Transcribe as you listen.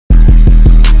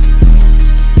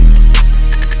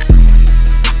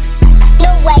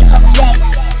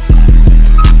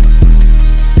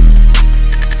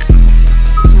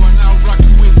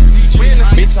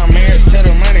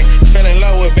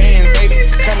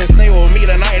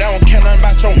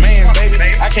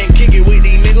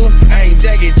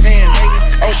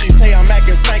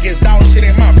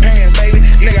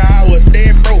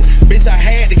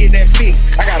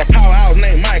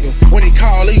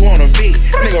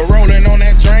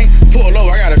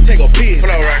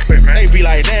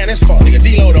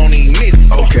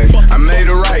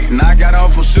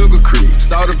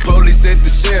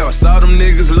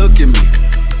niggas look at me.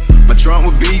 My trunk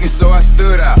was beating, so I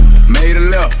stood out. Made a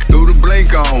left, threw the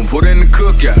blink on, put in the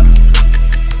cookout.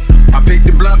 I picked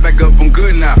the blunt back up, I'm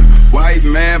good now. White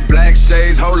man, black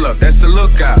shades, hold up, that's a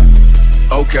lookout.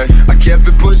 Okay, I kept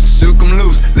it pushing, shook him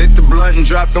loose. Lit the blunt and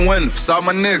dropped the window. Saw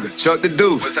my nigga, chuck the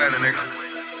deuce. What's happening,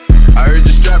 nigga? I heard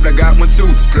you strapped, I got one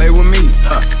too. Play with me,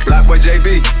 Block boy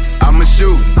JB, I'ma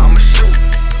shoot.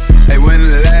 Hey, when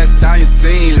the last time you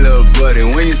seen lil' buddy?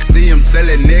 When you see him, tell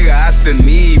that nigga I still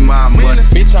need my money.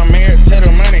 Bitch, I'm married to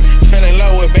the money, fell in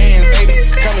love with bands,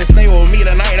 baby. Come and stay with me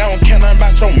tonight, I don't care nothing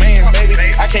about your man, baby.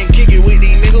 I can't kick it with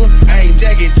these niggas, I ain't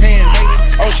Jackie Chan, baby.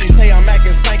 Oh, she say I'm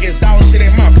acting stanky, dog shit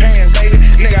in my pants, baby.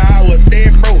 Nigga, I was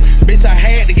dead broke, bitch, I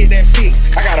had to get that fixed.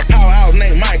 I got a powerhouse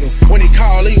named Michael, when he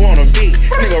call, he want a V.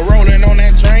 Nigga rolling on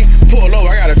that drink, pull over,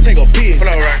 I gotta take a piss.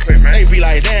 Pull over right quick, man. They be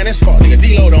like, damn, this fuck nigga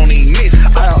D-Lo don't even miss.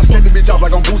 I set the bitch off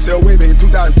like I'm Boosie away, baby.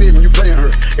 2007, you playing her.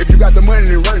 If you got the money,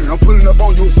 then run it. I'm pulling up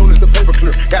on you as soon as the paper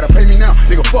clear. Gotta pay me now,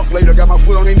 nigga. Fuck later. Got my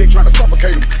foot on their neck trying to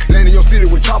suffocate them. Land in your city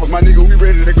with choppers, my nigga. We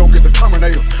ready to go get the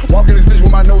Terminator. Walking this bitch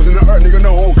with my nose in the earth, nigga.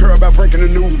 No, I don't care about breaking the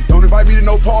news. Don't invite me to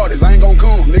no parties, I ain't gon'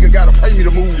 come. Nigga gotta pay me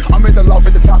to move. I'm at the loft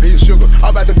at the top, hitting sugar.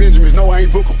 I'm about the Benjamins, no, I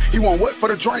ain't book him. He want what for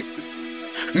the drink?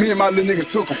 Me and my little niggas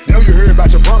took him. Know you heard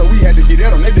about your brother, we had to get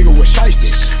at him. That nigga was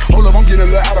shiesty. Hold up, I'm getting a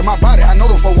little out of my body. I know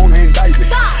them folk won't indict me.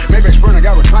 Maybe Sprinter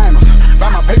got recliners. Buy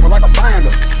my paper like a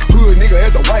binder. Hood nigga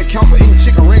at the White Council eating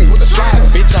chicken rings with the shiners.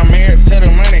 Bitch, I'm married to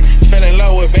the money, fell in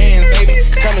love with bands, baby.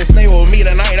 Come and stay with me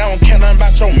tonight, I don't care nothing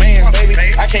about your man, baby.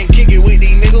 I can't kick it with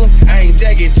these niggas, I ain't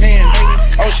Jackie Chan, baby.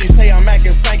 Oh, she say I'm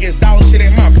acting stanky, dog shit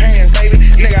in my pants, baby.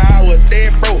 Nigga, I was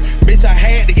dead broke, bitch, I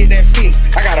had to get that fixed.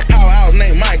 I got a powerhouse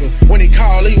named Michael, when he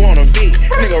call, he want a V.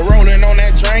 Nigga rolling on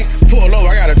that drink, pull over,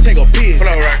 I gotta take a piss.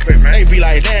 Pull over right quick, man. They be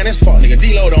like, damn, this fuck nigga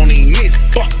D-Lo don't even miss.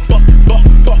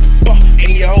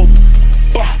 In your hoe,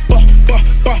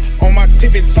 on my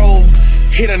tippy toe.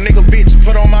 Hit a nigga bitch,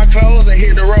 put on my clothes and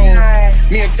hit the road.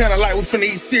 Me and Tanner like we finna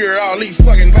eat cereal, all these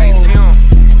fucking bowls.